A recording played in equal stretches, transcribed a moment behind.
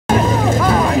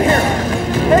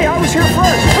was here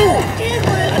first.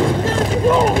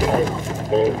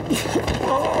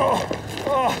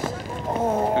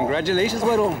 Congratulations,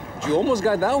 Güero. You almost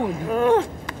got that one.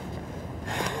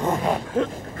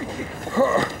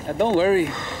 Don't worry,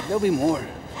 there'll be more.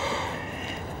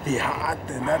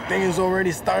 Fíjate, that thing is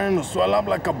already starting to swell up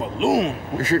like a balloon.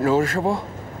 Is it noticeable?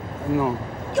 No.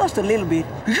 Just a little bit.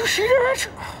 Did you see that?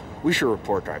 We should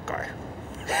report that guy.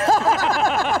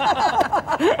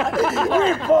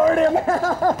 Report him.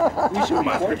 We should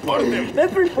report him.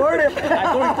 Let's report him.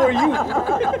 I'm going for you.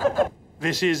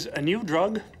 This is a new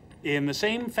drug in the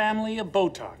same family of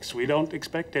Botox. We don't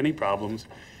expect any problems.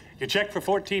 Your check for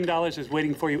 $14 is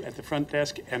waiting for you at the front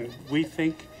desk, and we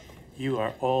think you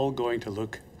are all going to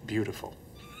look beautiful.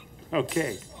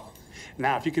 Okay.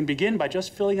 Now, if you can begin by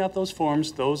just filling out those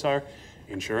forms, those are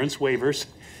insurance waivers,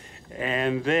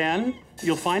 and then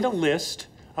you'll find a list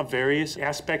of various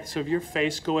aspects of your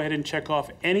face. Go ahead and check off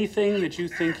anything that you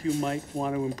think you might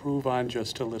want to improve on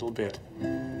just a little bit.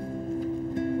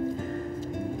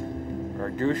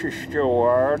 Our juice is still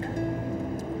wired.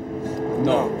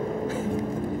 No.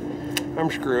 I'm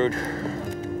screwed.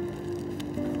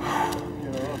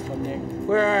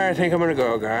 Where I think I'm gonna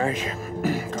go, guys.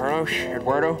 Carlos,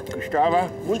 Eduardo, Gustavo.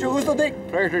 Mucho gusto, Dick.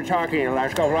 Pleasure talking in the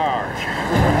last couple hours.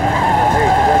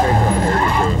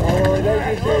 Hold it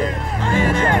right there.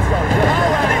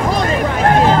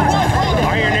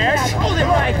 Lioness? Hold it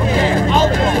right there.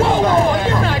 Whoa,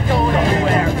 you're not going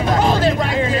anywhere. Hold it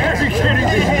right there. Are you kidding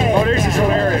me? Oh, this is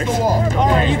hilarious. All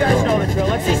right, you guys know the drill.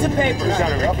 Let's see some papers. You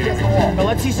gotta be kidding me. No,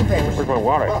 let's see some papers. Where's my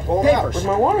wallet? Papers. Where'd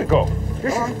my wallet go?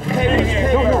 Papers.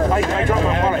 No, I dropped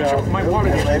my wallet. My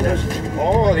wallet is...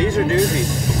 Oh, these are doozies.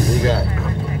 What you got?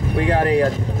 We got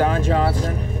a Don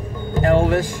Johnson,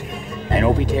 Elvis, and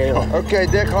Opie Taylor. Okay,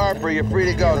 Dick Harper, you're free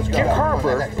to go. Let's go. Dick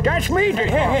Harper? That's me, Dick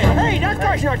Harper. Hey, that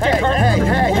guy's not Dick Harper.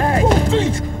 Hey.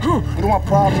 We don't want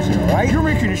problems here, all right? You're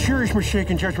making a serious mistake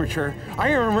in judgment, sir. I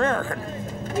am American.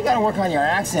 You gotta work on your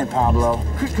accent, Pablo.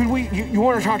 Could we... You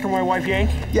want to talk to my wife, Yank?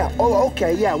 Yeah, oh,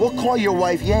 okay, yeah. We'll call your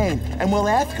wife Yane, and we'll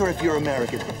ask her if you're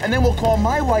American. And then we'll call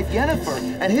my wife Jennifer,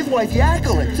 and his wife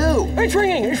Jacqueline, too. It's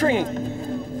ringing, it's ringing.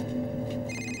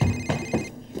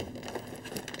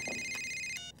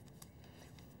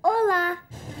 Hola.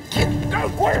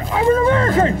 I'm an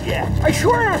American! Yeah. I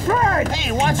swear on a flag!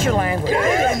 Hey, watch your language.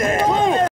 Get in there!